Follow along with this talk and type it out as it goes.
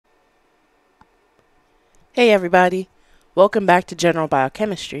Hey everybody, welcome back to General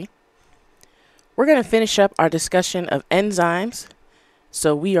Biochemistry. We're going to finish up our discussion of enzymes,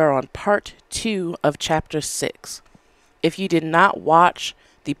 so we are on part 2 of chapter 6. If you did not watch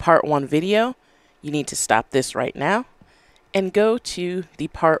the part 1 video, you need to stop this right now and go to the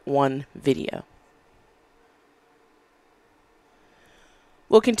part 1 video.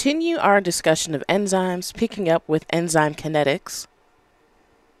 We'll continue our discussion of enzymes, picking up with enzyme kinetics.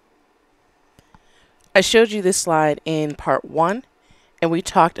 I showed you this slide in part 1, and we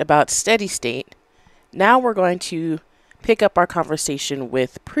talked about steady state. Now we're going to pick up our conversation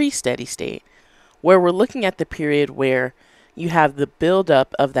with pre-steady state, where we're looking at the period where you have the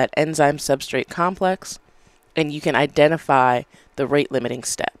buildup of that enzyme substrate complex, and you can identify the rate limiting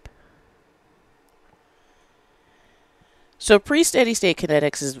step. So pre-steady state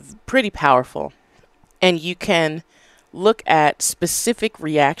kinetics is pretty powerful, and you can look at specific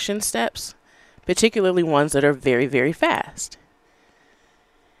reaction steps, particularly ones that are very, very fast.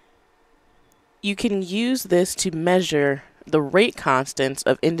 You can use this to measure the rate constants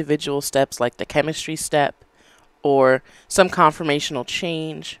of individual steps like the chemistry step or some conformational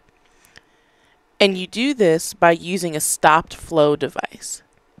change. And you do this by using a stopped flow device.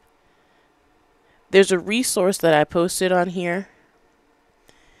 There's a resource that I posted on here.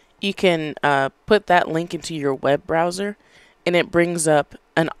 You can put that link into your web browser, and it brings up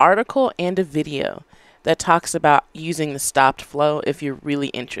an article and a video that talks about using the stopped flow if you're really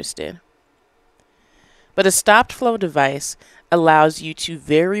interested. But a stopped flow device allows you to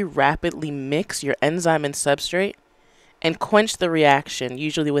very rapidly mix your enzyme and substrate and quench the reaction,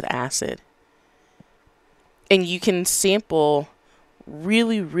 usually with acid. And you can sample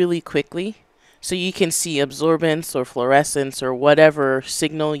really, really quickly, so you can see absorbance or fluorescence or whatever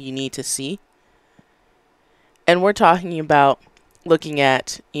signal you need to see. And we're talking about looking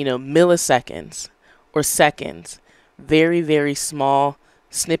at, milliseconds or seconds, very, very small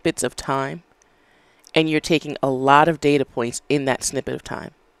snippets of time, and you're taking a lot of data points in that snippet of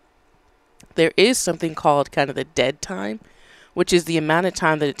time. There is something called kind of the dead time, which is the amount of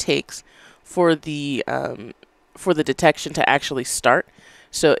time that it takes for the detection to actually start.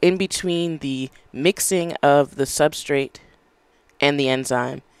 So in between the mixing of the substrate and the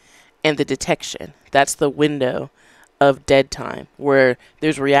enzyme and the detection, that's the window of dead time where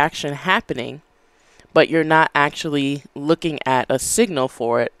there's reaction happening, but you're not actually looking at a signal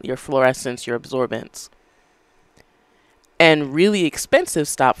for it, your fluorescence, your absorbance. And really expensive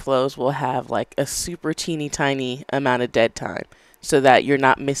stop flows will have like a super teeny tiny amount of dead time so that you're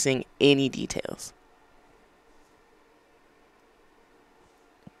not missing any details.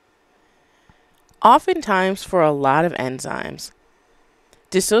 Oftentimes for a lot of enzymes,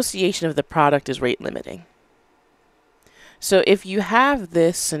 dissociation of the product is rate limiting. So if you have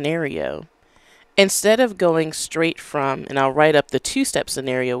this scenario, instead of going straight from, and I'll write up the two-step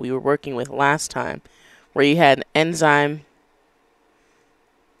scenario we were working with last time, where you had an enzyme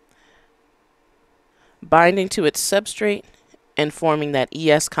binding to its substrate and forming that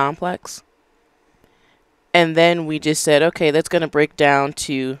ES complex. And then we just said, okay, that's going to break down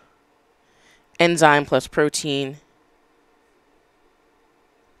to enzyme plus protein.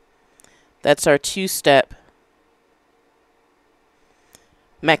 That's our two-step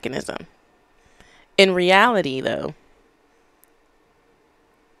mechanism. In reality, though,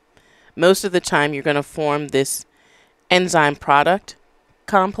 most of the time you're going to form this enzyme product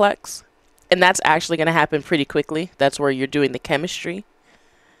complex, and that's actually going to happen pretty quickly. That's where you're doing the chemistry,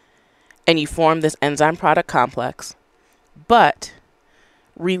 and you form this enzyme product complex, but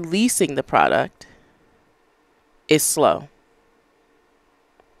releasing the product is slow.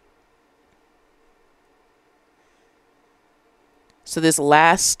 So this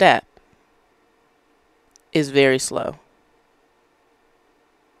last step is very slow.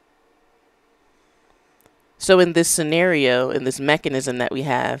 So in this scenario, in this mechanism that we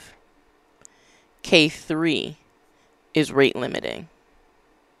have, K3 is rate limiting.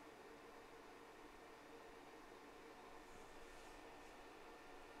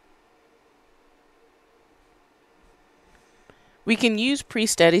 We can use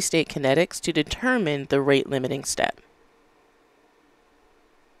pre-steady state kinetics to determine the rate limiting step.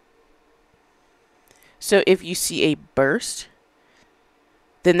 So if you see a burst,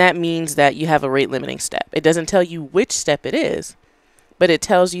 then that means that you have a rate limiting step. It doesn't tell you which step it is, but it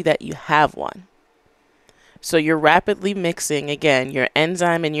tells you that you have one. So you're rapidly mixing, again, your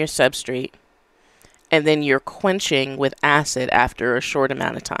enzyme and your substrate, and then you're quenching with acid after a short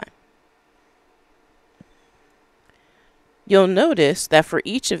amount of time. You'll notice that for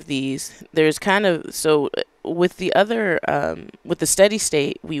each of these, there's with the steady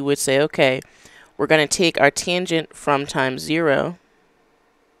state, we would say, okay, we're going to take our tangent from times 0,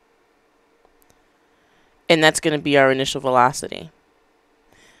 and that's going to be our initial velocity.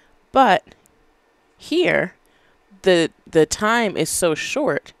 But here, the time is so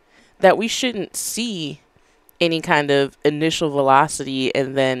short that we shouldn't see any kind of initial velocity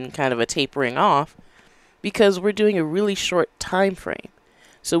and then kind of a tapering off, because we're doing a really short time frame.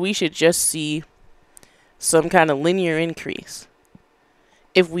 So we should just see some kind of linear increase.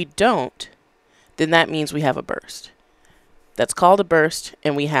 If we don't, then that means we have a burst. That's called a burst,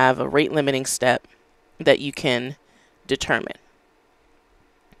 and we have a rate limiting step that you can determine.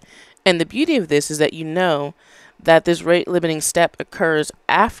 And the beauty of this is that you know that this rate limiting step occurs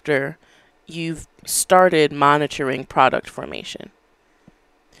after you've started monitoring product formation.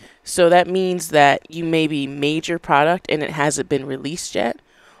 So that means that you maybe made your product and it hasn't been released yet,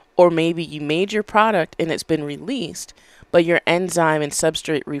 or maybe you made your product and it's been released, but your enzyme and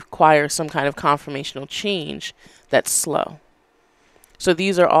substrate require some kind of conformational change that's slow. So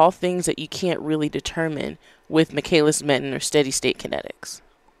these are all things that you can't really determine with Michaelis-Menten or steady state kinetics.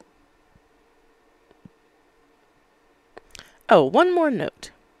 Oh, one more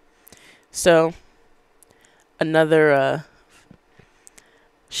note. So another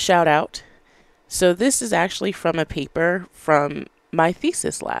shout out. So this is actually from a paper from my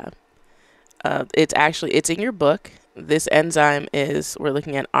thesis lab. It's in your book. This enzyme we're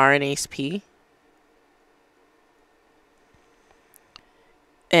looking at RNase P.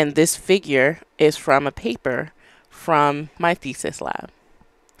 And this figure is from a paper from my thesis lab.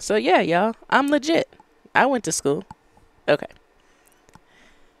 So yeah, y'all, I'm legit. I went to school. Okay.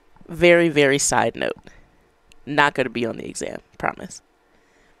 Very, very side note. Not going to be on the exam, promise.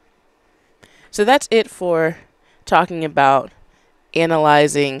 So that's it for talking about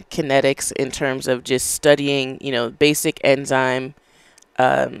analyzing kinetics in terms of just studying, basic enzyme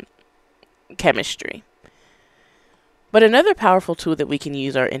chemistry. But another powerful tool that we can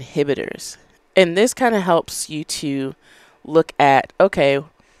use are inhibitors. And this kind of helps you to look at, okay,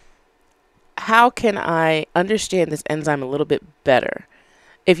 how can I understand this enzyme a little bit better?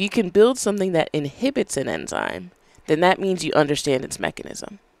 If you can build something that inhibits an enzyme, then that means you understand its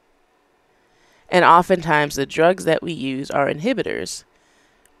mechanism. And oftentimes the drugs that we use are inhibitors.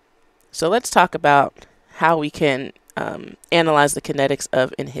 So let's talk about how we can analyze the kinetics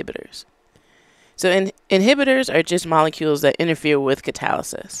of inhibitors. So inhibitors are just molecules that interfere with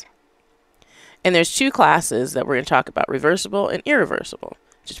catalysis. And there's two classes that we're going to talk about, reversible and irreversible,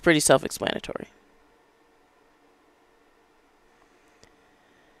 which is pretty self-explanatory.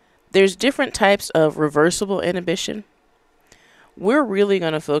 There's different types of reversible inhibition. We're really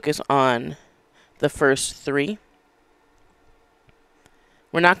going to focus on the first three.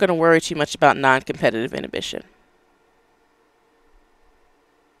 We're not going to worry too much about non-competitive inhibition.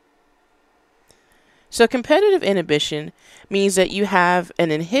 So competitive inhibition means that you have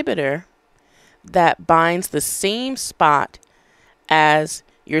an inhibitor that binds the same spot as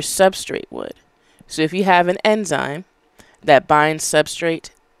your substrate would. So if you have an enzyme that binds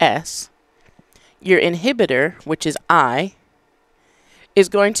substrate S, your inhibitor, which is I, is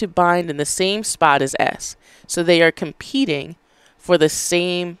going to bind in the same spot as S. So they are competing for the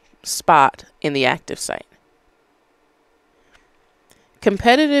same spot in the active site.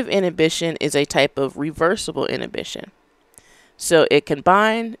 Competitive inhibition is a type of reversible inhibition. So it can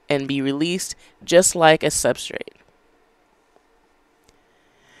bind and be released just like a substrate.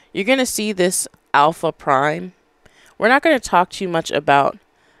 You're going to see this alpha prime. We're not going to talk too much about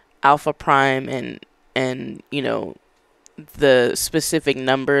alpha prime and the specific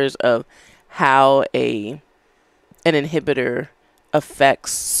numbers of how an inhibitor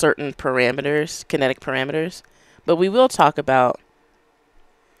affects certain parameters, kinetic parameters, but we will talk about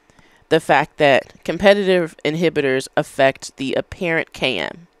the fact that competitive inhibitors affect the apparent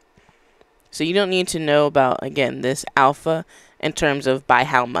Km. So you don't need to know about, again, this alpha in terms of by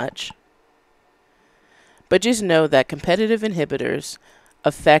how much, but just know that competitive inhibitors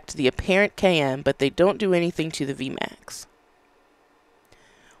affect the apparent Km, but they don't do anything to the Vmax.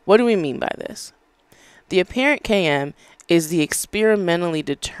 What do we mean by this? The apparent Km is the experimentally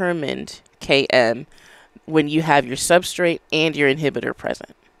determined Km when you have your substrate and your inhibitor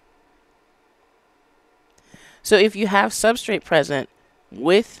present. So if you have substrate present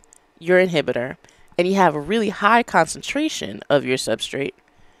with your inhibitor and you have a really high concentration of your substrate,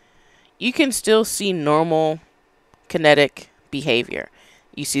 you can still see normal kinetic behavior.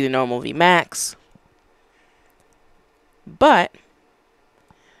 You see the normal Vmax, but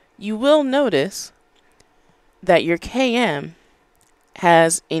you will notice that your Km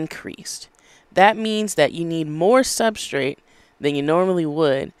has increased. That means that you need more substrate than you normally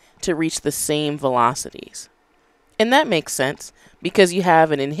would to reach the same velocities. And that makes sense because you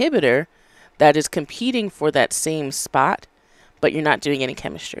have an inhibitor that is competing for that same spot, but you're not doing any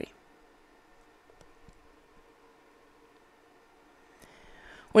chemistry.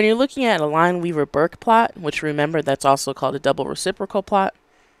 When you're looking at a Lineweaver-Burke plot, which remember that's also called a double reciprocal plot,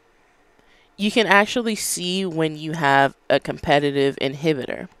 you can actually see when you have a competitive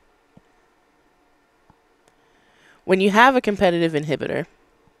inhibitor. When you have a competitive inhibitor,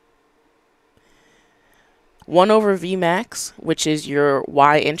 1 over Vmax, which is your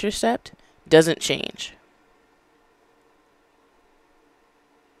y-intercept, doesn't change.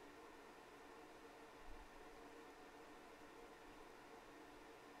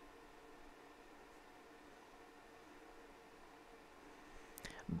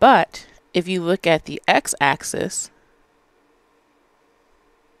 But if you look at the x-axis,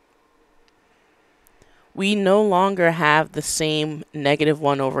 we no longer have the same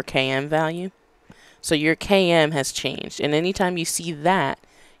 -1 over Km value. So your Km has changed. And anytime you see that,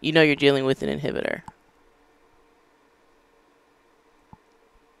 you know you're dealing with an inhibitor.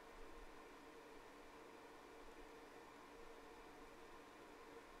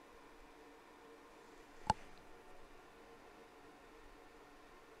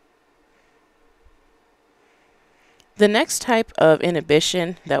 The next type of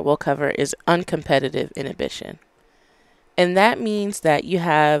inhibition that we'll cover is uncompetitive inhibition. And that means that you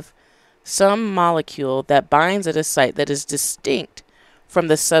have some molecule that binds at a site that is distinct from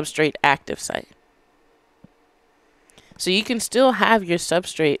the substrate active site. So you can still have your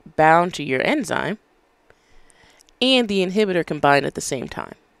substrate bound to your enzyme and the inhibitor can bind at the same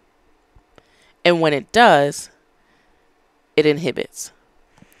time. And when it does, it inhibits.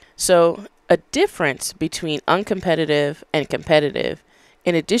 So a difference between uncompetitive and competitive,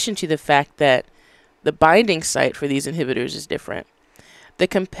 in addition to the fact that the binding site for these inhibitors is different, the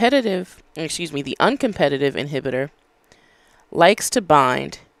uncompetitive inhibitor likes to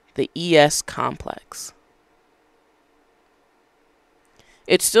bind the ES complex.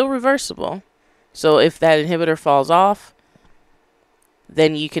 It's still reversible, so if that inhibitor falls off,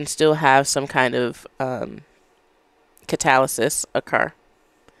 then you can still have some kind of catalysis occur.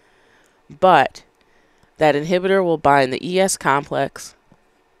 But that inhibitor will bind the ES complex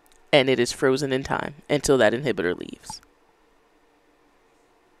and it is frozen in time until that inhibitor leaves.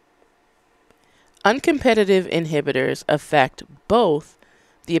 Uncompetitive inhibitors affect both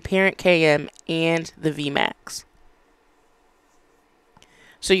the apparent Km and the Vmax.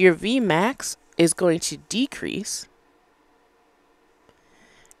 So your Vmax is going to decrease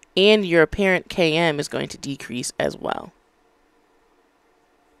and your apparent Km is going to decrease as well.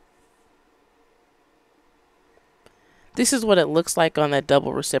 This is what it looks like on that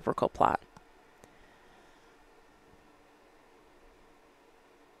double reciprocal plot.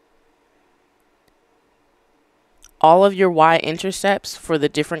 All of your y-intercepts for the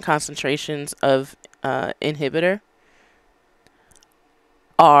different concentrations of inhibitor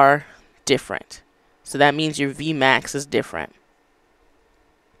are different. So that means your Vmax is different.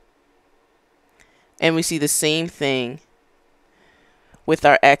 And we see the same thing with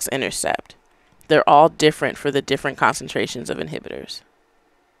our x-intercept. They're all different for the different concentrations of inhibitors.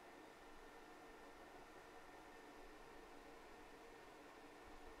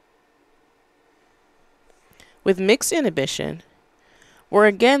 With mixed inhibition, we're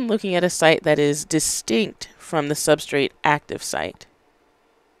again looking at a site that is distinct from the substrate active site.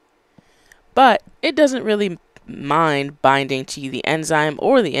 But it doesn't really mind binding to the enzyme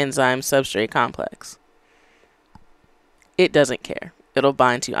or the enzyme substrate complex. It doesn't care. It'll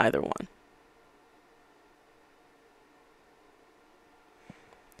bind to either one.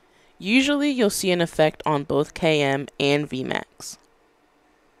 Usually you'll see an effect on both Km and Vmax.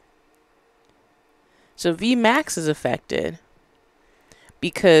 So Vmax is affected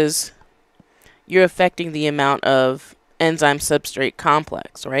because you're affecting the amount of enzyme substrate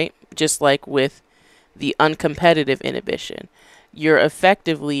complex, right? Just like with the uncompetitive inhibition. You're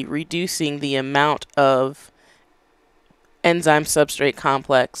effectively reducing the amount of enzyme substrate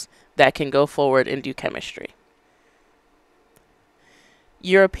complex that can go forward and do chemistry.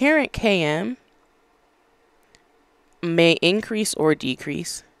 Your apparent Km may increase or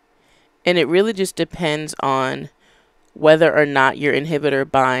decrease, and it really just depends on whether or not your inhibitor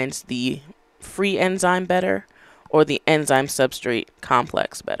binds the free enzyme better or the enzyme substrate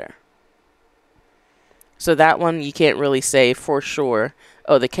complex better. So that one you can't really say for sure,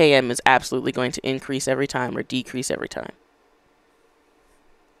 oh, the Km is absolutely going to increase every time or decrease every time.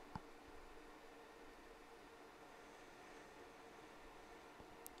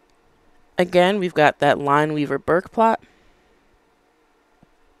 Again, we've got that Lineweaver-Burke plot.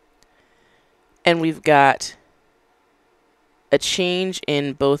 and we've got a change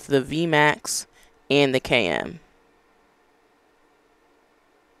in both the Vmax and the Km.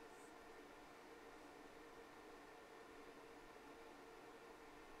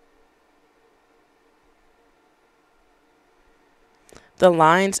 The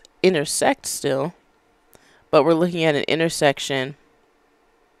lines intersect still, but we're looking at an intersection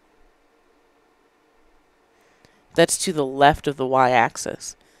that's to the left of the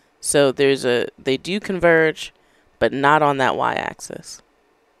y-axis. So they do converge, but not on that y-axis.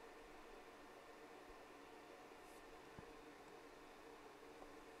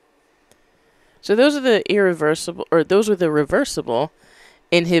 So those are the reversible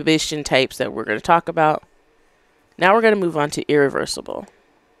inhibition types that we're going to talk about. Now we're going to move on to irreversible.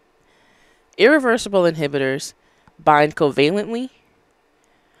 Irreversible inhibitors bind covalently,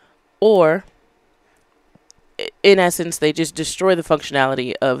 or in essence, they just destroy the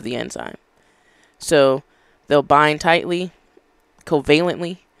functionality of the enzyme. So they'll bind tightly,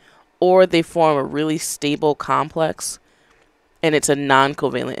 covalently, or they form a really stable complex, and it's a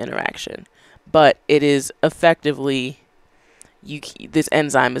non-covalent interaction. But it is effectively, this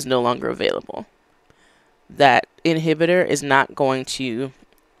enzyme is no longer available. That inhibitor is not going to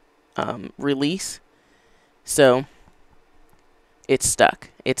release, so it's stuck.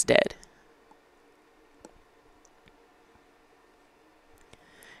 It's dead.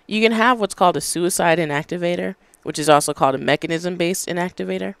 You can have what's called a suicide inactivator, which is also called a mechanism-based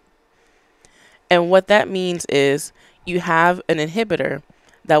inactivator. And what that means is you have an inhibitor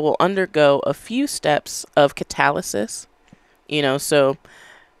that will undergo a few steps of catalysis. So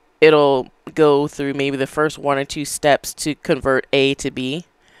it'll go through maybe the first 1 or 2 steps to convert A to B,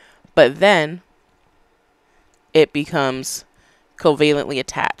 but then it becomes covalently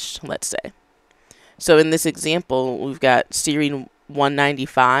attached, let's say. So in this example, we've got serine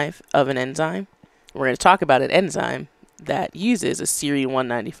 195 of an enzyme. We're going to talk about an enzyme that uses a serine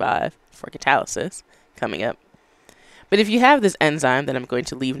 195 for catalysis coming up. But if you have this enzyme that I'm going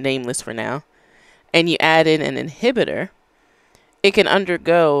to leave nameless for now, and you add in an inhibitor, it can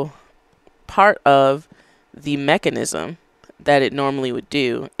undergo part of the mechanism that it normally would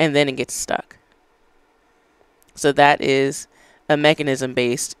do, and then it gets stuck. So that is a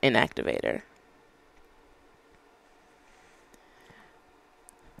mechanism-based inactivator.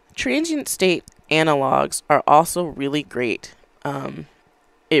 Transient state analogs are also really great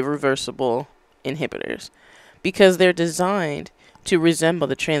irreversible inhibitors because they're designed to resemble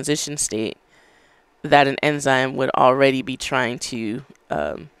the transition state that an enzyme would already be trying to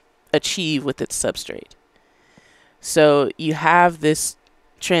achieve with its substrate. So you have this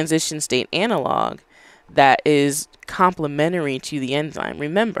transition state analog that is complementary to the enzyme.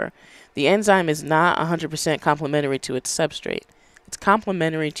 Remember, the enzyme is not 100% complementary to its substrate. It's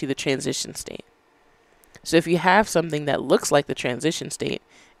complementary to the transition state. So if you have something that looks like the transition state,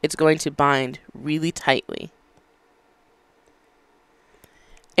 it's going to bind really tightly.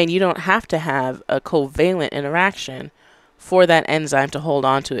 And you don't have to have a covalent interaction for that enzyme to hold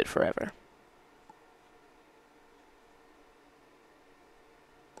on to it forever.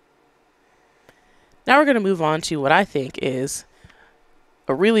 Now we're going to move on to what I think is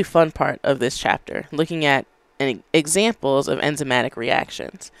a really fun part of this chapter, looking at examples of enzymatic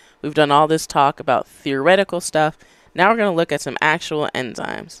reactions. We've done all this talk about theoretical stuff. Now we're going to look at some actual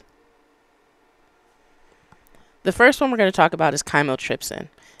enzymes. The first one we're going to talk about is chymotrypsin.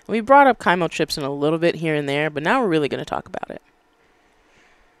 We brought up chymotrypsin a little bit here and there, but now we're really going to talk about it.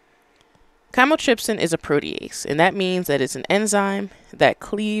 Chymotrypsin is a protease, and that means that it's an enzyme that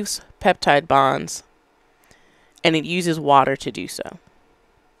cleaves peptide bonds, and it uses water to do so.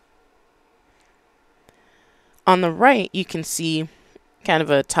 On the right, you can see kind of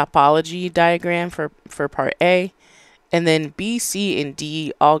a topology diagram for part A, and then B, C, and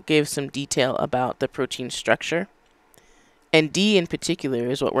D all give some detail about the protein structure. And D in particular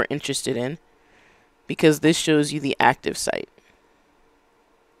is what we're interested in because this shows you the active site.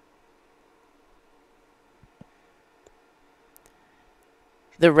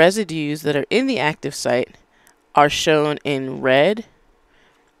 The residues that are in the active site are shown in red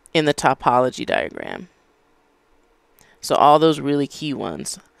in the topology diagram. So all those really key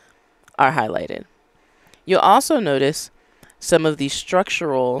ones are highlighted. You'll also notice some of the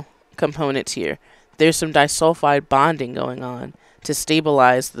structural components here. There's some disulfide bonding going on to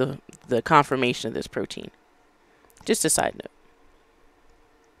stabilize the conformation of this protein. Just a side note.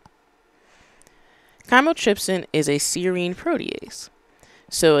 Chymotrypsin is a serine protease.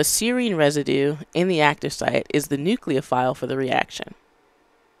 So a serine residue in the active site is the nucleophile for the reaction.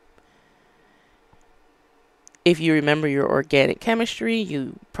 If you remember your organic chemistry,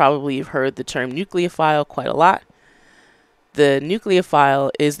 you probably have heard the term nucleophile quite a lot. The nucleophile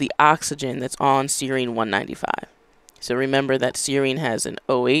is the oxygen that's on serine 195. So remember that serine has an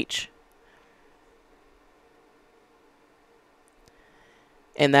OH,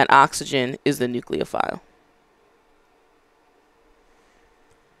 and that oxygen is the nucleophile.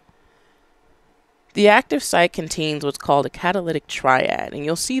 The active site contains what's called a catalytic triad, and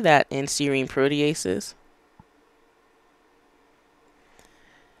you'll see that in serine proteases.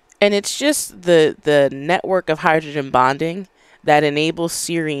 And it's just the network of hydrogen bonding that enables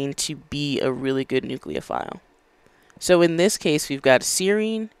serine to be a really good nucleophile. So in this case, we've got a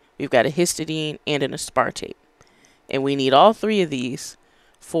serine, we've got a histidine, and an aspartate. And we need all three of these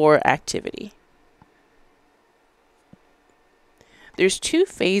for activity. There's two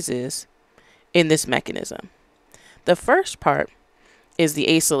phases in this mechanism. The first part is the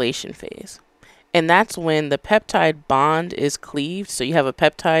acylation phase. And that's when the peptide bond is cleaved. So you have a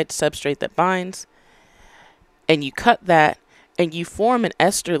peptide substrate that binds, and you cut that, and you form an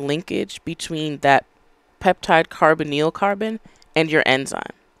ester linkage between that peptide carbonyl carbon and your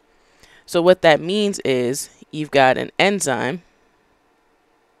enzyme. So what that means is you've got an enzyme,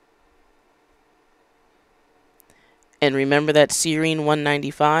 and remember that serine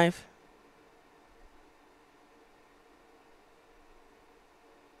 195?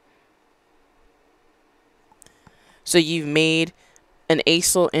 So you've made an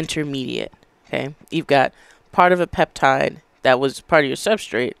acyl intermediate, okay? You've got part of a peptide that was part of your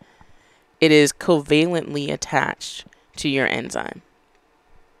substrate. It is covalently attached to your enzyme.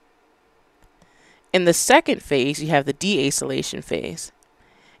 In the second phase, you have the deacylation phase.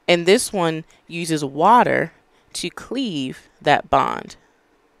 And this one uses water to cleave that bond.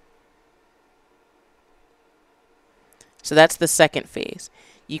 So that's the second phase.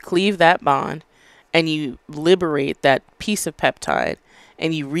 You cleave that bond, and you liberate that piece of peptide,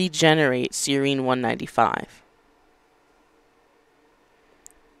 and you regenerate serine 195.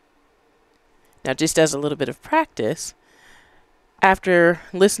 Now, just as a little bit of practice, after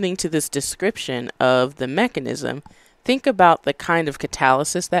listening to this description of the mechanism, think about the kind of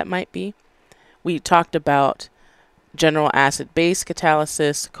catalysis that might be. We talked about general acid-base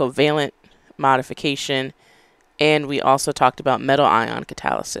catalysis, covalent modification, and we also talked about metal ion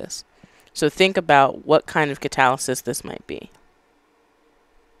catalysis. So think about what kind of catalysis this might be.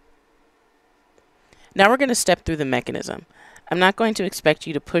 Now we're going to step through the mechanism. I'm not going to expect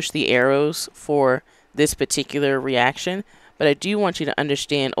you to push the arrows for this particular reaction, but I do want you to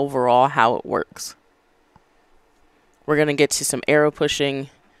understand overall how it works. We're going to get to some arrow pushing,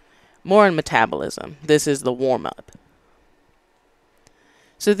 more in metabolism. This is the warm-up.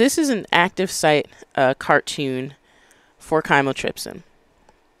 So this is an active site cartoon for chymotrypsin.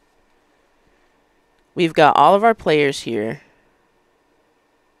 We've got all of our players here.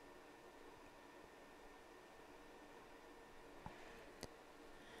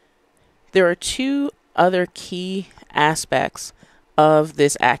 There are two other key aspects of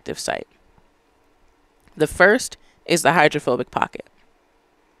this active site. The first is the hydrophobic pocket.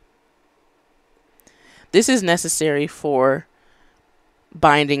 This is necessary for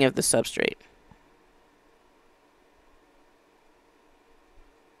binding of the substrate.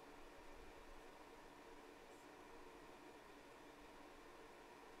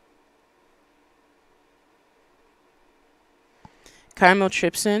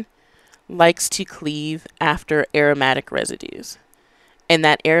 Chymotrypsin likes to cleave after aromatic residues. And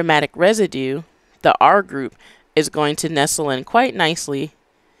that aromatic residue, the R group, is going to nestle in quite nicely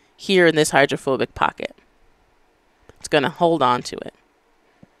here in this hydrophobic pocket. It's going to hold on to it.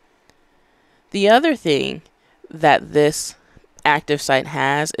 The other thing that this active site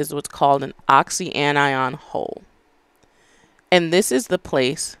has is what's called an oxyanion hole. And this is the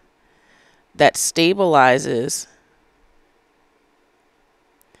place that stabilizes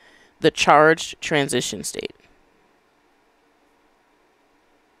the charged transition state.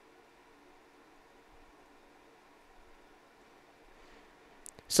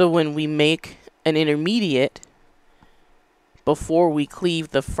 So when we make an intermediate, before we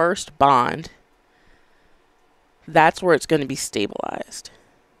cleave the first bond, that's where it's going to be stabilized.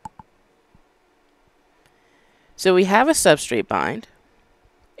 So we have a substrate bind.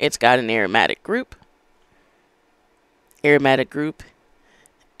 It's got an aromatic group. Aromatic group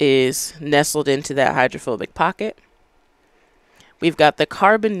is nestled into that hydrophobic pocket. We've got the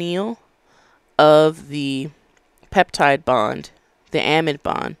carbonyl of the peptide bond, the amide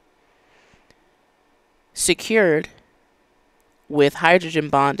bond, secured with hydrogen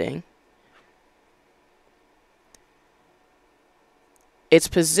bonding. It's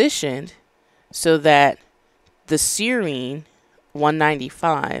positioned so that the serine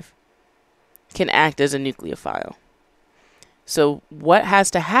 195 can act as a nucleophile. So what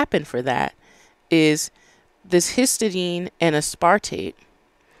has to happen for that is this histidine and aspartate.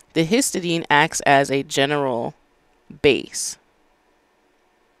 The histidine acts as a general base.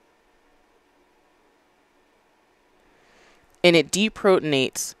 And it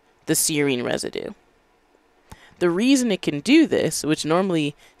deprotonates the serine residue. The reason it can do this, which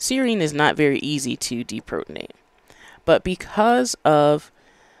normally serine is not very easy to deprotonate, but because of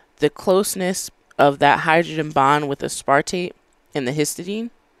the closeness of that hydrogen bond with aspartate and the histidine,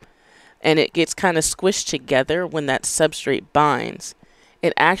 and it gets kind of squished together when that substrate binds,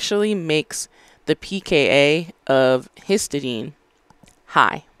 it actually makes the pKa of histidine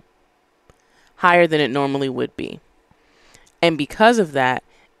higher than it normally would be. And because of that,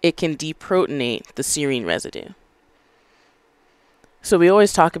 it can deprotonate the serine residue. So we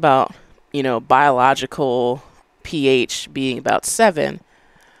always talk about, biological pH being about 7.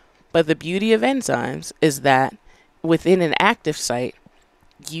 But the beauty of enzymes is that within an active site,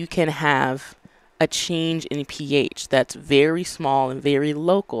 you can have a change in pH that's very small and very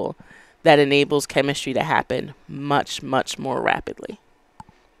local that enables chemistry to happen much, much more rapidly.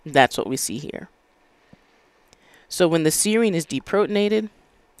 That's what we see here. So when the serine is deprotonated,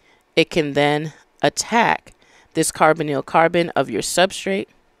 it can then attack this carbonyl carbon of your substrate.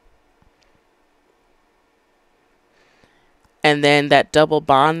 And then that double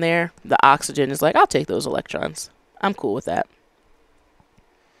bond there, the oxygen is like, I'll take those electrons. I'm cool with that.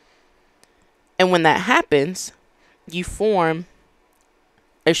 And when that happens, you form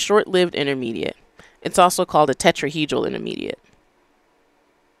a short-lived intermediate. It's also called a tetrahedral intermediate.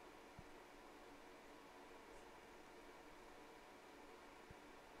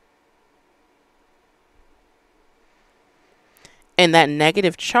 And that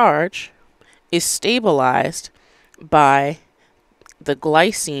negative charge is stabilized by the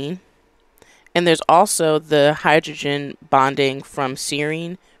glycine, and there's also the hydrogen bonding from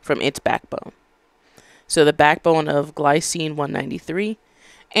serine from its backbone. So the backbone of glycine 193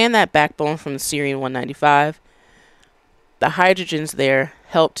 and that backbone from the serine 195, the hydrogens there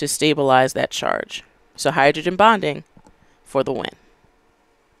help to stabilize that charge. So hydrogen bonding for the win.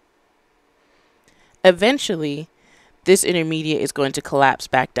 Eventually, this intermediate is going to collapse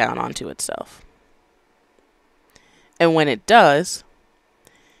back down onto itself. And when it does,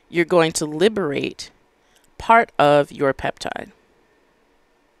 you're going to liberate part of your peptide.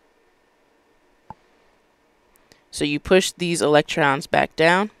 So you push these electrons back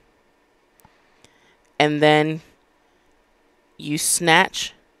down, and then you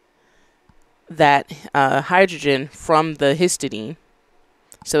snatch that hydrogen from the histidine,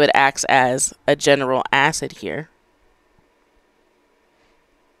 so it acts as a general acid here.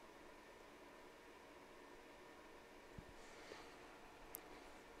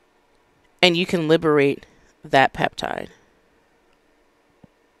 And you can liberate that peptide.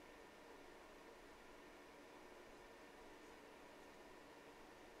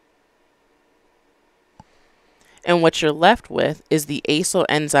 And what you're left with is the acyl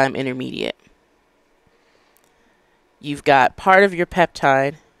enzyme intermediate. You've got part of your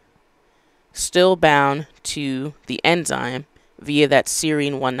peptide still bound to the enzyme via that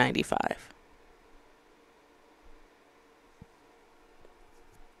serine 195.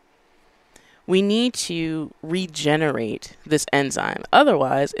 We need to regenerate this enzyme.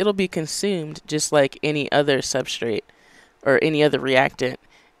 Otherwise, it'll be consumed just like any other substrate or any other reactant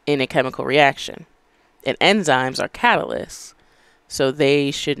in a chemical reaction. And enzymes are catalysts, so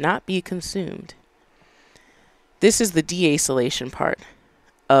they should not be consumed. This is the deacylation part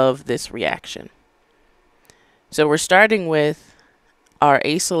of this reaction. So we're starting with our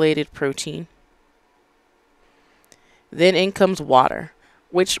acylated protein. Then in comes water,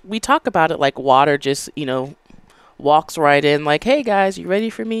 which we talk about it like water just, walks right in like, hey guys, you ready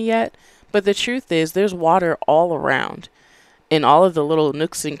for me yet? But the truth is there's water all around in all of the little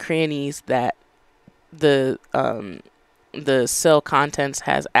nooks and crannies that the cell contents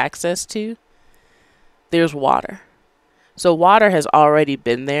has access to. There's water. So water has already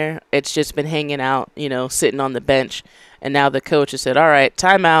been there. It's just been hanging out, sitting on the bench. And now the coach has said, all right,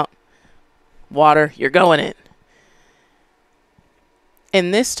 time out. Water, you're going in.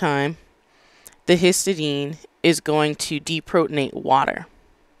 And this time, the histidine is going to deprotonate water.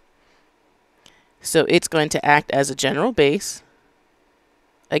 So it's going to act as a general base.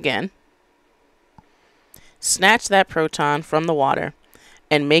 Again. Snatch that proton from the water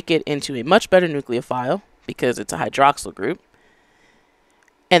and make it into a much better nucleophile because it's a hydroxyl group.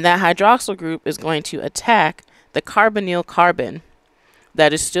 And that hydroxyl group is going to attack the carbonyl carbon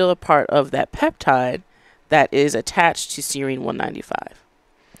that is still a part of that peptide that is attached to serine 195.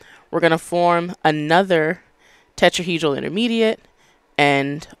 We're going to form another tetrahedral intermediate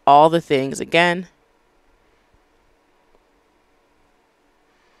and all the things again.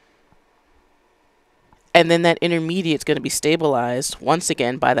 And then that intermediate is going to be stabilized once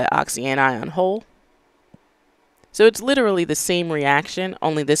again by that oxyanion hole. So it's literally the same reaction,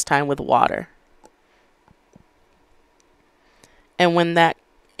 only this time with water. And when that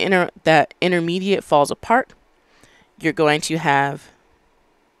intermediate falls apart, you're going to have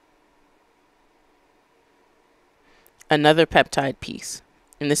another peptide piece.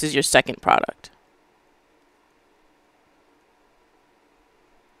 And this is your second product.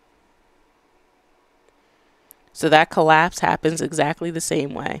 So that collapse happens exactly the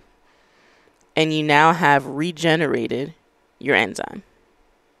same way. And you now have regenerated your enzyme.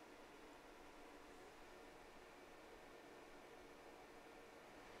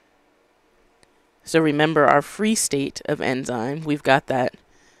 So remember our free state of enzyme. We've got that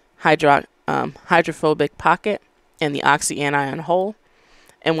hydrophobic pocket and the oxyanion hole,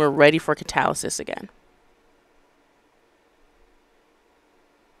 and we're ready for catalysis again.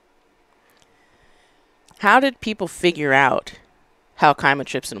 How did people figure out how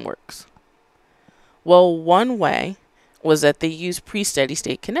chymotrypsin works? Well, one way was that they used pre-steady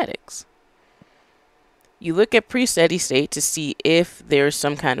state kinetics. You look at pre-steady state to see if there's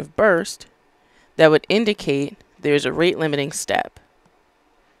some kind of burst that would indicate there's a rate limiting step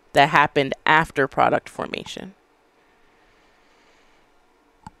that happened after product formation.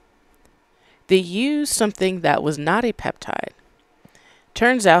 They used something that was not a peptide.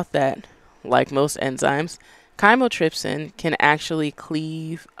 Turns out that, like most enzymes, chymotrypsin can actually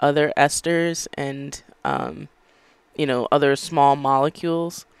cleave other esters and other small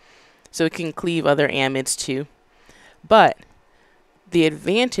molecules. So it can cleave other amides too. But the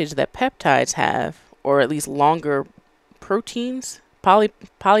advantage that peptides have, or at least longer proteins,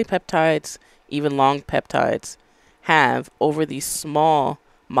 polypeptides, even long peptides, have over these small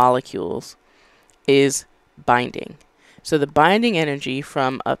molecules is binding. So the binding energy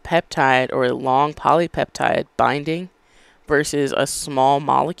from a peptide or a long polypeptide binding versus a small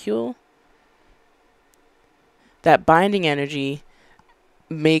molecule, that binding energy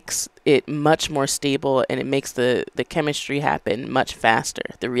makes it much more stable, and it makes the chemistry happen much faster.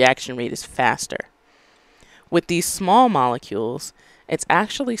 The reaction rate is faster. With these small molecules, it's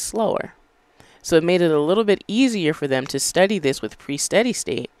actually slower. So it made it a little bit easier for them to study this with pre-steady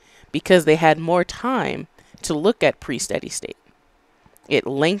state because they had more time to look at pre-steady state. It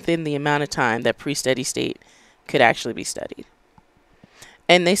lengthened the amount of time that pre-steady state could actually be studied.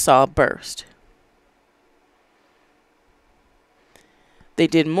 And they saw a burst. They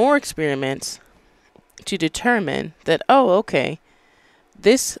did more experiments to determine that,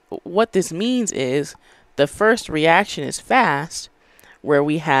 what this means is the first reaction is fast, where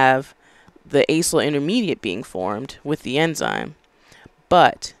we have the acyl intermediate being formed with the enzyme,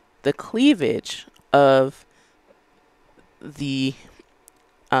 but the cleavage of the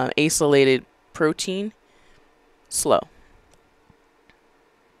acylated protein, slow.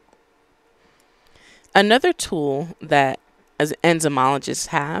 Another tool that as enzymologists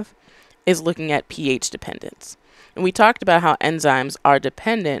have is looking at pH dependence. And we talked about how enzymes are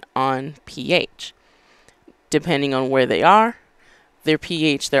dependent on pH. Depending on where they are, their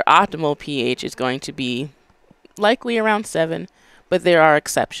pH, their optimal pH is going to be likely around 7, but there are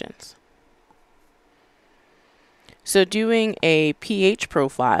exceptions. So doing a pH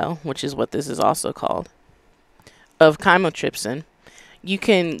profile, which is what this is also called, of chymotrypsin, you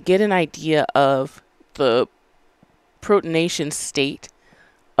can get an idea of the protonation state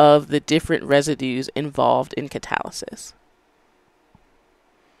of the different residues involved in catalysis.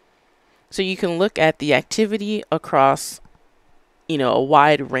 So you can look at the activity across, a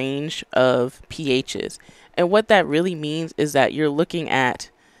wide range of pHs. And what that really means is that you're looking at,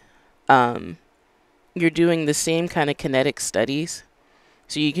 you're doing the same kind of kinetic studies.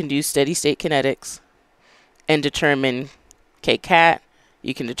 So you can do steady state kinetics and determine Kcat,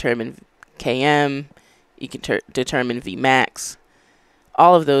 you can determine Km, you can determine Vmax,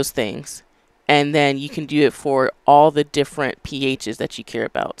 all of those things. And then you can do it for all the different pHs that you care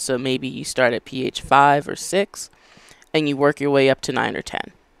about. So maybe you start at pH 5 or 6 and you work your way up to 9 or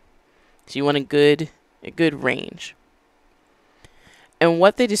 10. So you want a good range. And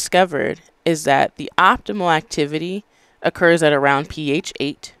what they discovered is that the optimal activity occurs at around pH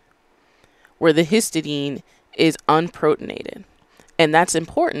 8, where the histidine is unprotonated. And that's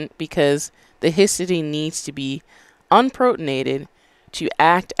important because the histidine needs to be unprotonated to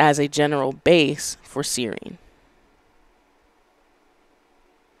act as a general base for serine.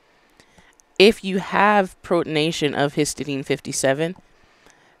 If you have protonation of histidine 57,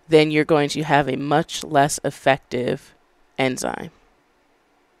 then you're going to have a much less effective enzyme.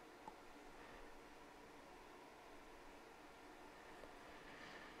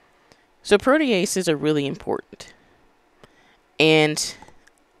 So proteases are really important. And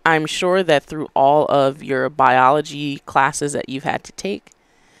I'm sure that through all of your biology classes that you've had to take,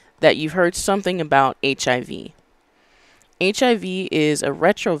 that you've heard something about HIV. HIV is a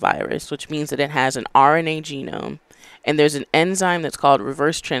retrovirus, which means that it has an RNA genome, and there's an enzyme that's called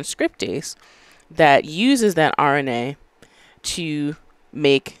reverse transcriptase that uses that RNA to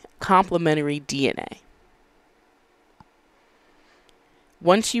make complementary DNA.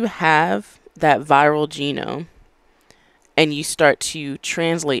 Once you have that viral genome and you start to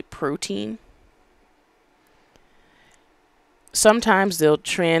translate protein, sometimes they'll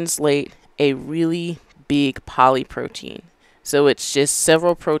translate a really big polyprotein. So it's just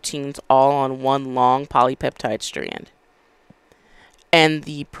several proteins all on one long polypeptide strand. And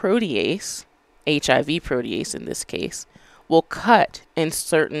the protease, HIV protease in this case, will cut in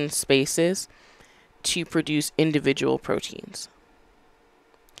certain spaces to produce individual proteins.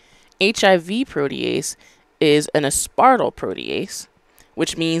 HIV protease is an aspartyl protease,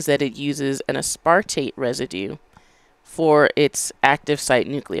 which means that it uses an aspartate residue for its active site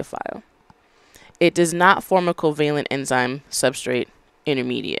nucleophile. It does not form a covalent enzyme substrate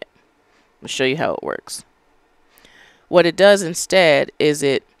intermediate. I'll show you how it works. What it does instead is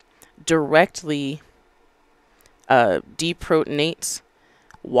it directly deprotonates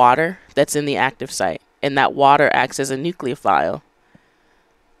water that's in the active site, and that water acts as a nucleophile,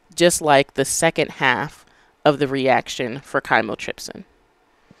 just like the second half of the reaction for chymotrypsin.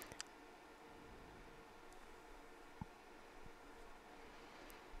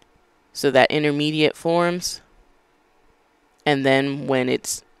 So that intermediate forms, and then when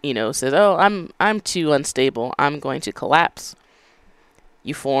it's, says, oh, I'm too unstable, I'm going to collapse,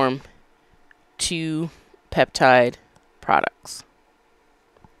 you form two peptide products.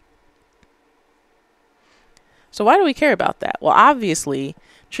 So why do we care about that? Well, obviously,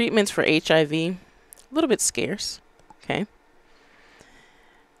 treatments for HIV, a little bit scarce, okay?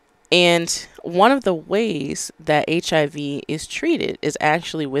 And one of the ways that HIV is treated is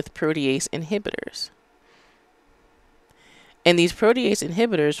actually with protease inhibitors. And these protease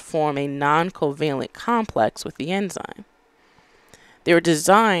inhibitors form a non-covalent complex with the enzyme. They're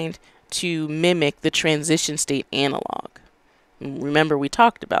designed to mimic the transition state analog. Remember, we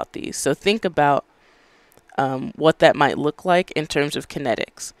talked about these. So think about what that might look like in terms of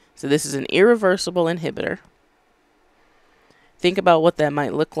kinetics. So this is an irreversible inhibitor. Think about what that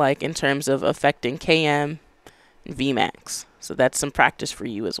might look like in terms of affecting Km and Vmax. So that's some practice for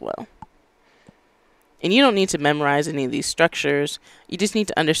you as well. And you don't need to memorize any of these structures. You just need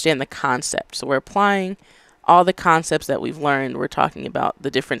to understand the concept. So we're applying all the concepts that we've learned. We're talking about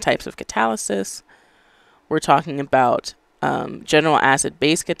the different types of catalysis. We're talking about general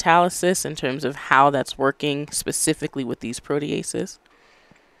acid-base catalysis in terms of how that's working specifically with these proteases.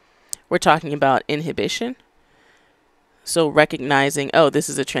 We're talking about inhibition. So recognizing, oh, this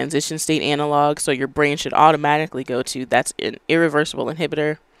is a transition state analog, so your brain should automatically go to that's an irreversible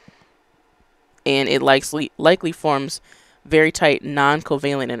inhibitor, and it likely forms very tight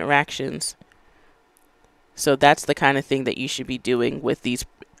non-covalent interactions. So that's the kind of thing that you should be doing with these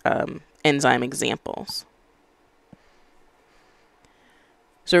enzyme examples.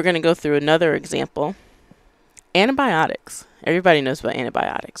 So we're going to go through another example. Antibiotics. Everybody knows about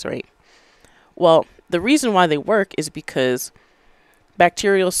antibiotics, right? Well, the reason why they work is because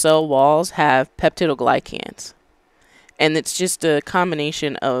bacterial cell walls have peptidoglycans. And it's just a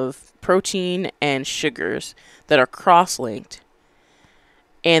combination of protein and sugars that are cross-linked.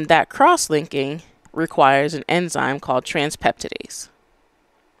 And that cross-linking requires an enzyme called transpeptidase.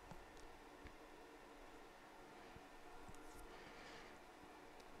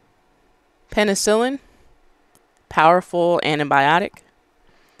 Penicillin, powerful antibiotic.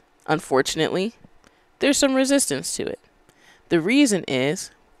 Unfortunately, there's some resistance to it. The reason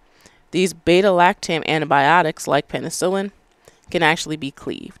is these beta-lactam antibiotics like penicillin can actually be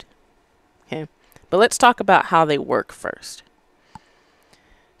cleaved. Okay, but let's talk about how they work first.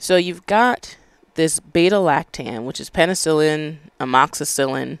 So you've got this beta-lactam, which is penicillin,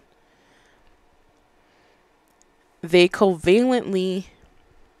 amoxicillin. They covalently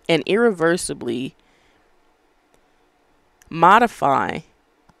and irreversibly modify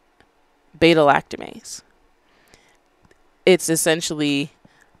beta-lactamase. It's a substrate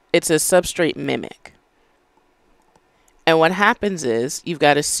mimic. And what happens is you've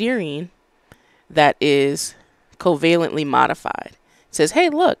got a serine that is covalently modified. It says, hey,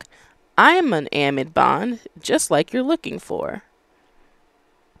 look, I am an amide bond, just like you're looking for.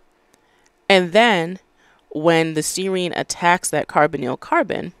 And then when the serine attacks that carbonyl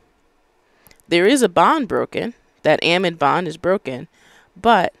carbon, there is a bond broken. That amide bond is broken,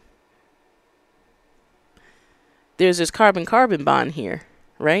 but there's this carbon-carbon bond here,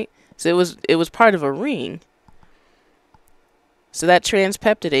 right? So it was part of a ring. So that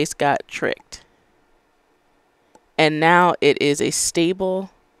transpeptidase got tricked. And now it is a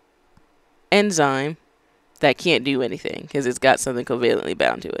stable enzyme that can't do anything because it's got something covalently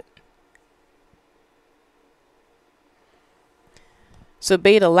bound to it. So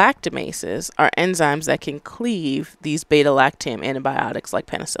beta-lactamases are enzymes that can cleave these beta-lactam antibiotics like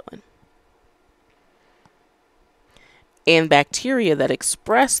penicillin. And bacteria that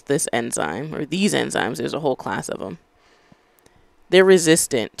express this enzyme, or these enzymes, there's a whole class of them, they're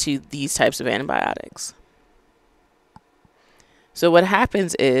resistant to these types of antibiotics. So what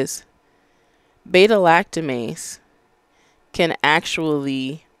happens is beta-lactamase can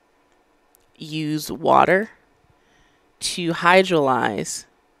actually use water to hydrolyze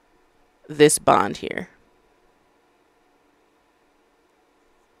this bond here.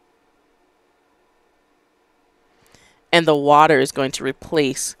 And the water is going to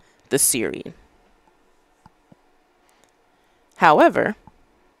replace the serine. However,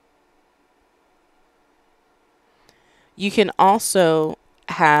 you can also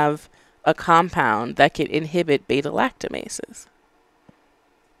have a compound that can inhibit beta-lactamases.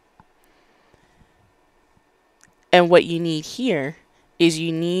 And what you need here is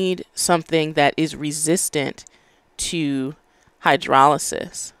you need something that is resistant to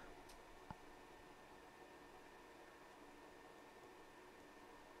hydrolysis.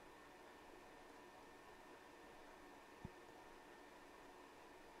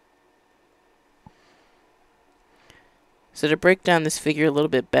 So to break down this figure a little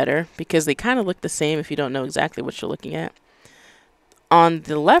bit better, because they kind of look the same if you don't know exactly what you're looking at. On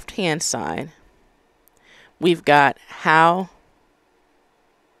the left-hand side, we've got how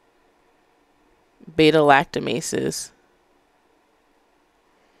beta-lactamases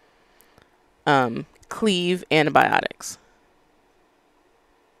cleave antibiotics.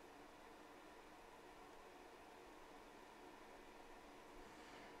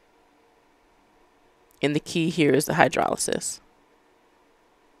 And the key here is the hydrolysis.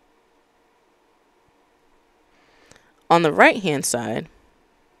 On the right-hand side,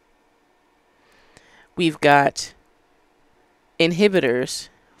 we've got inhibitors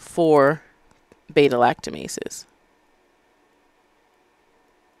for beta-lactamases.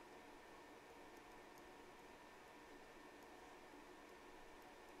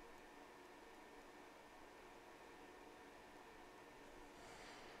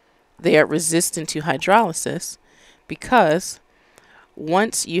 They are resistant to hydrolysis because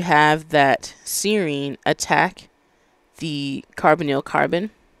once you have that serine attack the carbonyl carbon,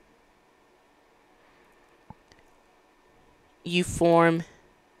 you form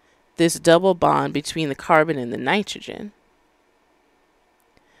this double bond between the carbon and the nitrogen,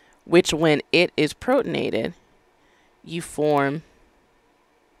 which when it is protonated, you form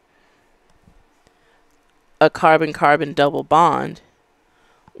a carbon-carbon double bond,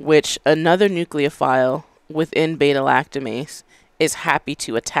 which another nucleophile within beta-lactamase is happy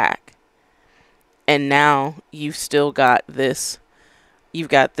to attack. And now you've still got this,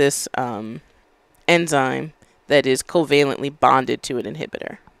 enzyme that is covalently bonded to an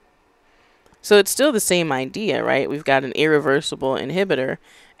inhibitor. So it's still the same idea, right? We've got an irreversible inhibitor.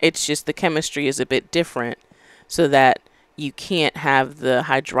 It's just the chemistry is a bit different so that you can't have the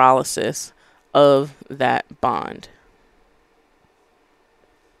hydrolysis of that bond.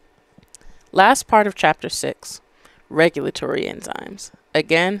 Last part of chapter 6, regulatory enzymes.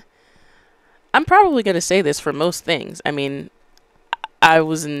 Again, I'm probably going to say this for most things. I mean, I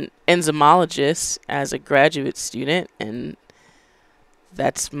was an enzymologist as a graduate student, and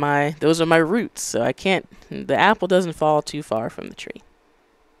those are my roots. So the apple doesn't fall too far from the tree.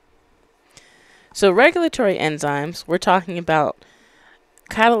 So regulatory enzymes, we're talking about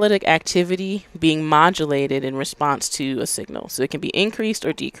catalytic activity being modulated in response to a signal. So it can be increased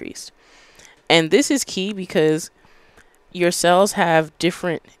or decreased. And this is key because your cells have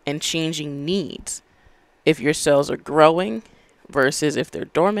different and changing needs. If your cells are growing versus if they're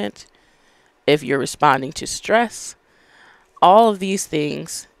dormant, if you're responding to stress, all of these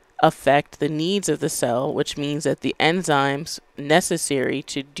things affect the needs of the cell, which means that the enzymes necessary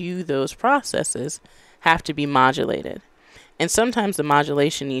to do those processes have to be modulated. And sometimes the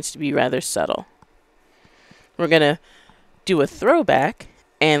modulation needs to be rather subtle. We're going to do a throwback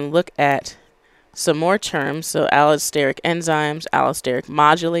and look at some more terms. So allosteric enzymes, allosteric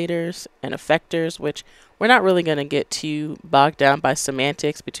modulators, and effectors, which we're not really going to get too bogged down by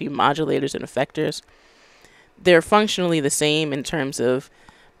semantics between modulators and effectors. They're functionally the same in terms of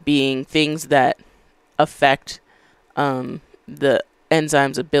being things that affect the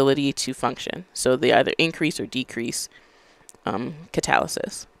enzyme's ability to function. So they either increase or decrease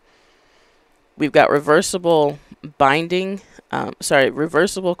catalysis. We've got reversible covalent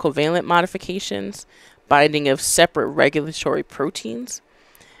modifications, binding of separate regulatory proteins.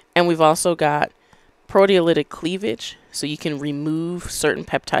 And we've also got proteolytic cleavage, so you can remove certain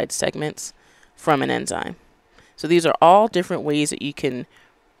peptide segments from an enzyme. So these are all different ways that you can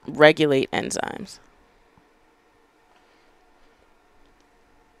regulate enzymes.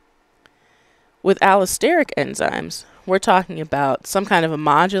 With allosteric enzymes, we're talking about some kind of a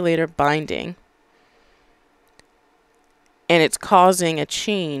modulator binding, and it's causing a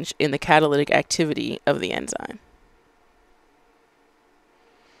change in the catalytic activity of the enzyme.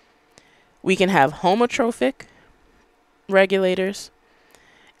 We can have homotrophic regulators,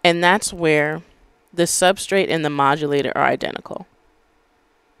 and that's where the substrate and the modulator are identical.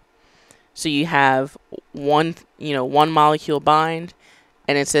 So you have one molecule bind,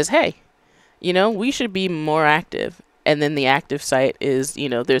 and it says, hey, we should be more active. And then the active site is,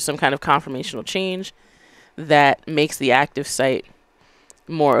 there's some kind of conformational change that makes the active site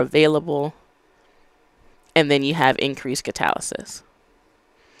more available. And then you have increased catalysis.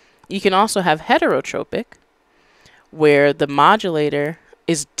 You can also have heterotropic, where the modulator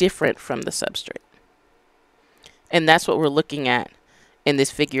is different from the substrate. And that's what we're looking at in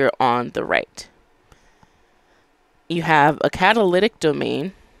this figure on the right. You have a catalytic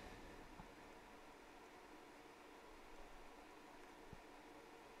domain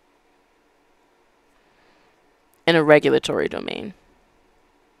and a regulatory domain.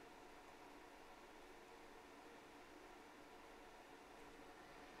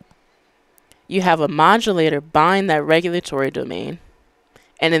 You have a modulator bind that regulatory domain,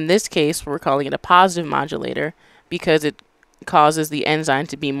 and in this case we're calling it a positive modulator because it causes the enzyme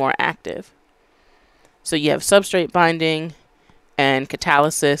to be more active. So you have substrate binding and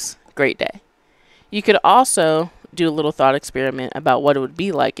catalysis. Great day. You could also do a little thought experiment about what it would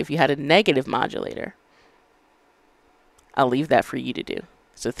be like if you had a negative modulator. I'll leave that for you to do.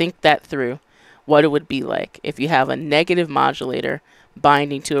 So think that through, what it would be like if you have a negative modulator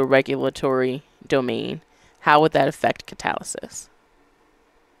binding to a regulatory domain. How would that affect catalysis?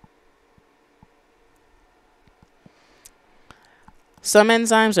 Some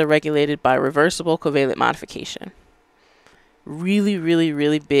enzymes are regulated by reversible covalent modification. Really, really,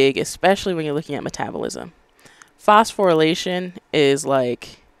 really big, especially when you're looking at metabolism. Phosphorylation is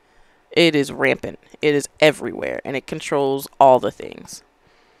it is rampant. It is everywhere, and it controls all the things.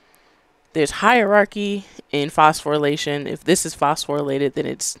 There's hierarchy in phosphorylation. If this is phosphorylated, then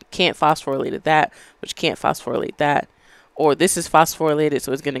it can't phosphorylate that, which can't phosphorylate that. Or this is phosphorylated,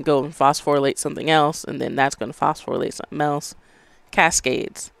 so it's going to go and phosphorylate something else, and then that's going to phosphorylate something else.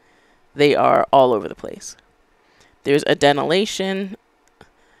 Cascades. They are all over the place. There's adenylation,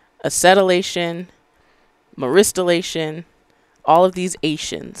 acetylation, myristylation, all of these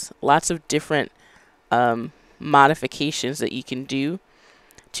ations. Lots of different modifications that you can do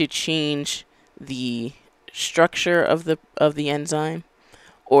to change the structure of the enzyme,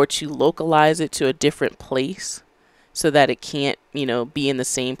 or to localize it to a different place so that it can't, be in the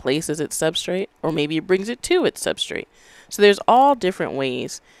same place as its substrate, or maybe it brings it to its substrate. So there's all different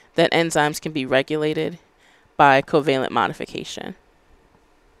ways that enzymes can be regulated by covalent modification.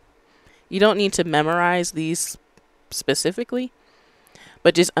 You don't need to memorize these specifically,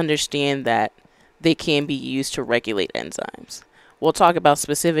 but just understand that they can be used to regulate enzymes. We'll talk about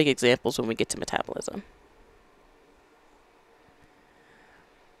specific examples when we get to metabolism.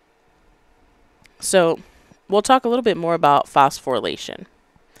 So we'll talk a little bit more about phosphorylation.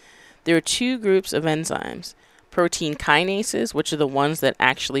 There are two groups of enzymes: protein kinases, which are the ones that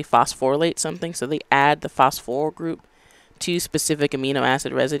actually phosphorylate something, so they add the phosphoryl group to specific amino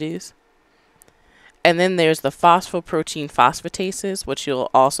acid residues. And then there's the phosphoprotein phosphatases, which you'll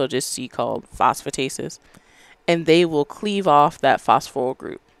also just see called phosphatases, and they will cleave off that phosphoryl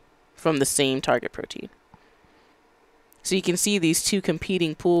group from the same target protein. So you can see these two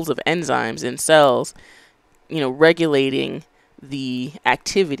competing pools of enzymes in cells, regulating the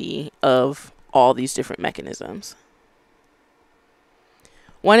activity of all these different mechanisms.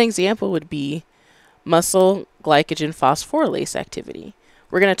 One example would be muscle glycogen phosphorylase activity.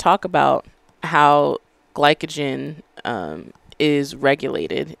 We're going to talk about how glycogen is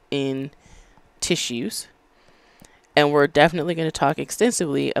regulated in tissues. And we're definitely going to talk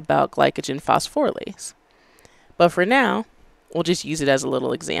extensively about glycogen phosphorylase. But for now, we'll just use it as a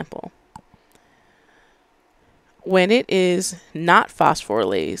little example. When it is not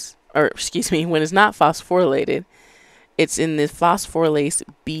phosphorylase, or excuse me, when it's not phosphorylated, it's in the phosphorylase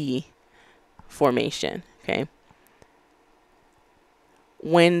B formation, okay?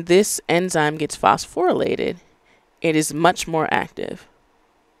 When this enzyme gets phosphorylated, it is much more active.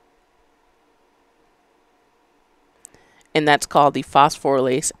 And that's called the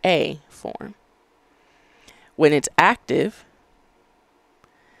phosphorylase A form. When it's active,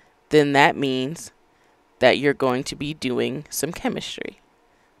 then that means that you're going to be doing some chemistry.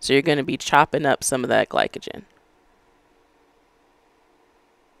 So you're going to be chopping up some of that glycogen.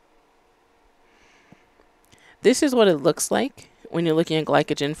 This is what it looks like when you're looking at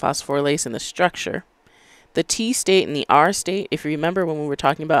glycogen phosphorylase in the structure. The T state and the R state, if you remember when we were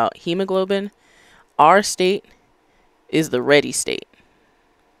talking about hemoglobin, R state is the ready state.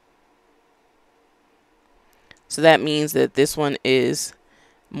 So that means that this one is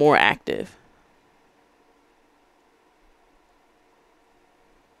more active.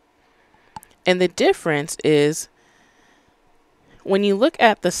 And the difference is when you look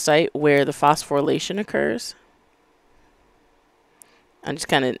at the site where the phosphorylation occurs, I'm just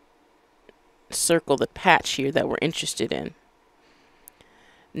kind of circle the patch here that we're interested in.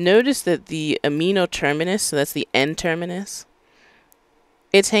 Notice that the amino terminus, so that's the N terminus,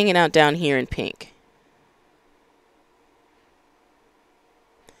 it's hanging out down here in pink.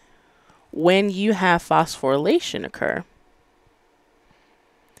 When you have phosphorylation occur,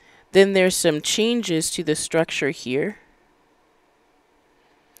 then there's some changes to the structure here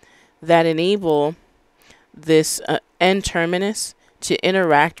that enable this N terminus to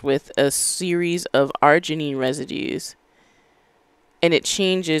interact with a series of arginine residues, and it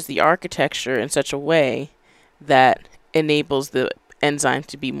changes the architecture in such a way that enables the enzyme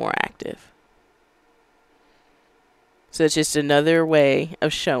to be more active. So it's just another way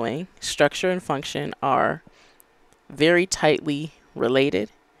of showing structure and function are very tightly related,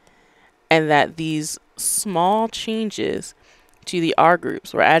 and that these small changes to the R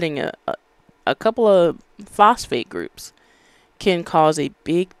groups, we're adding a couple of phosphate groups, can cause a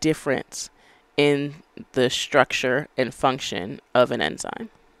big difference in the structure and function of an enzyme.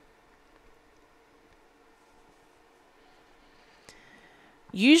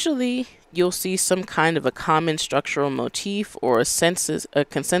 Usually, you'll see some kind of a common structural motif or a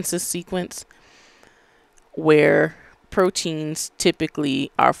consensus sequence where proteins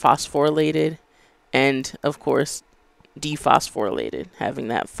typically are phosphorylated and, of course, dephosphorylated, having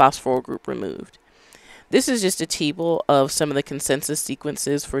that phosphoryl group removed. This is just a table of some of the consensus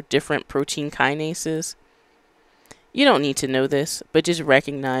sequences for different protein kinases. You don't need to know this, but just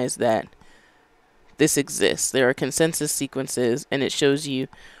recognize that this exists. There are consensus sequences, and it shows you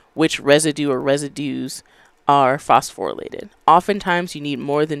which residue or residues are phosphorylated. Oftentimes, you need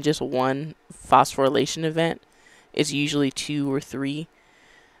more than just one phosphorylation event. It's usually 2 or 3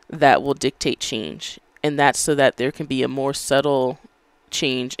 that will dictate change, and that's so that there can be a more subtle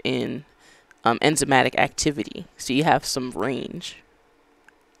change in enzymatic activity, so you have some range.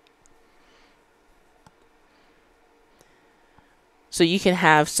 So you can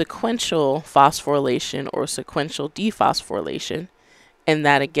have sequential phosphorylation or sequential dephosphorylation, and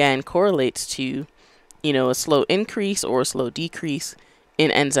that again correlates to, a slow increase or a slow decrease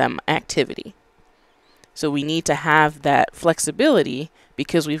in enzyme activity. So we need to have that flexibility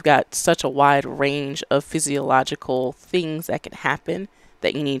because we've got such a wide range of physiological things that can happen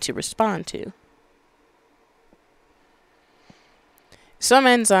that you need to respond to. Some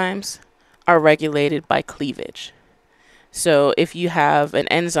enzymes are regulated by cleavage. So if you have an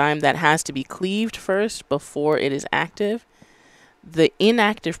enzyme that has to be cleaved first before it is active, the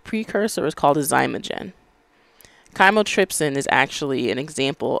inactive precursor is called a zymogen. Chymotrypsin is actually an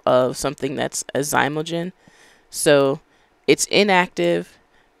example of something that's a zymogen. So it's inactive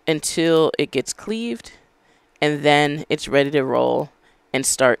until it gets cleaved, and then it's ready to roll and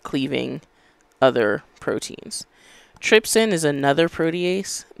start cleaving other proteins. Trypsin is another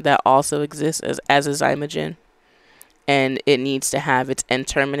protease that also exists as a zymogen, and it needs to have its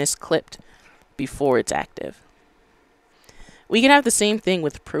N-terminus clipped before it's active. We can have the same thing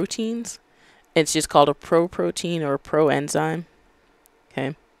with proteins. It's just called a proprotein or a proenzyme.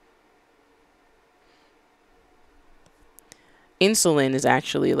 Okay. Insulin is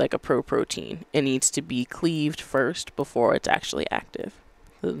actually like a proprotein. It needs to be cleaved first before it's actually active.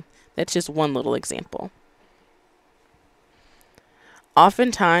 So that's just one little example.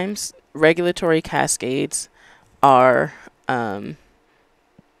 Oftentimes, regulatory cascades are,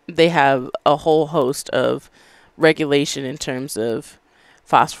 they have a whole host of regulation in terms of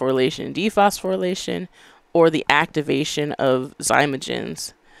phosphorylation and dephosphorylation, or the activation of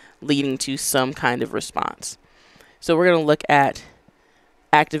zymogens leading to some kind of response. So we're going to look at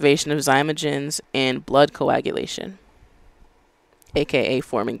activation of zymogens and blood coagulation, aka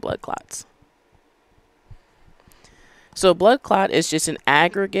forming blood clots. So a blood clot is just an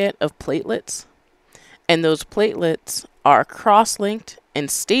aggregate of platelets, and those platelets are cross-linked and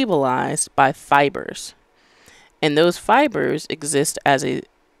stabilized by fibers. And those fibers exist as a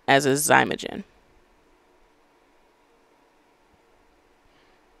zymogen.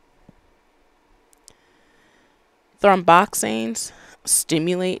 Thromboxanes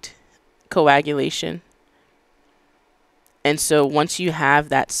stimulate coagulation. And so once you have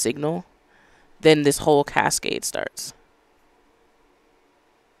that signal, then this whole cascade starts.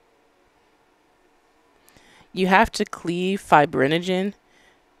 You have to cleave fibrinogen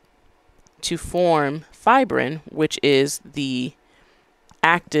to form fibrin, which is the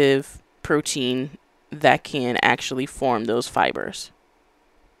active protein that can actually form those fibers.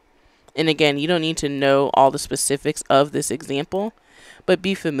 And again, you don't need to know all the specifics of this example, but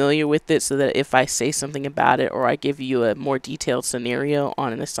be familiar with it so that if I say something about it or I give you a more detailed scenario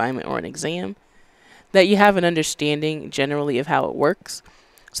on an assignment or an exam, that you have an understanding generally of how it works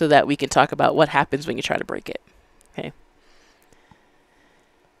so that we can talk about what happens when you try to break it. Okay.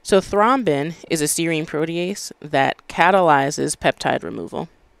 So thrombin is a serine protease that catalyzes peptide removal.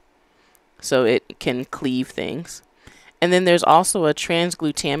 So it can cleave things. And then there's also a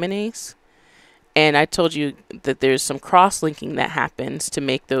transglutaminase. And I told you that there's some cross-linking that happens to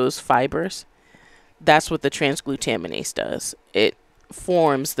make those fibers. That's what the transglutaminase does. It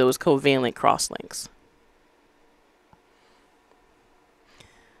forms those covalent cross-links.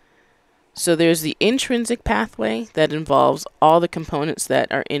 So there's the intrinsic pathway that involves all the components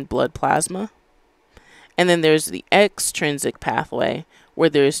that are in blood plasma. And then there's the extrinsic pathway where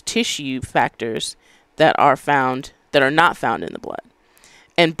there's tissue factors that are not found in the blood.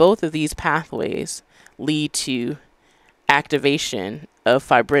 And both of these pathways lead to activation of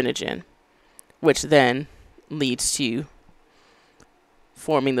fibrinogen, which then leads to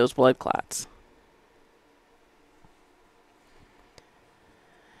forming those blood clots.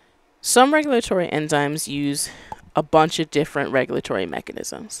 Some regulatory enzymes use a bunch of different regulatory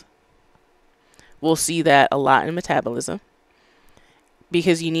mechanisms. We'll see that a lot in metabolism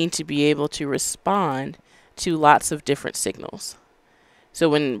because you need to be able to respond to lots of different signals. So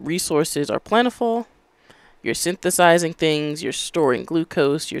when resources are plentiful, you're synthesizing things, you're storing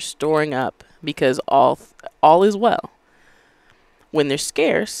glucose, you're storing up because all is well. When they're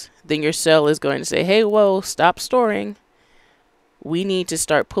scarce, then your cell is going to say, hey, whoa, stop storing. We need to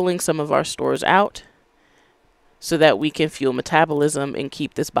start pulling some of our stores out so that we can fuel metabolism and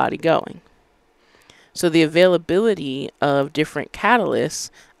keep this body going. So the availability of different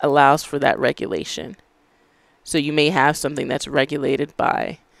catalysts allows for that regulation. So you may have something that's regulated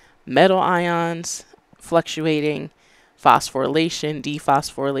by metal ions fluctuating, phosphorylation,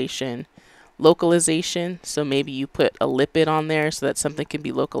 dephosphorylation, localization. So maybe you put a lipid on there so that something can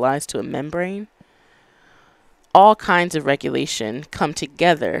be localized to a membrane. All kinds of regulation come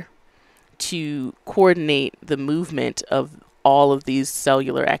together to coordinate the movement of all of these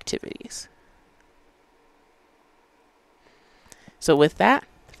cellular activities. So with that,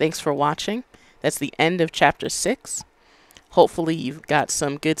 thanks for watching. That's the end of chapter 6. Hopefully you've got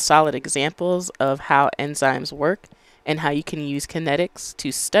some good solid examples of how enzymes work and how you can use kinetics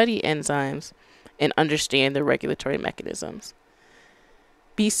to study enzymes and understand the regulatory mechanisms.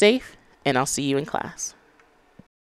 Be safe, and I'll see you in class.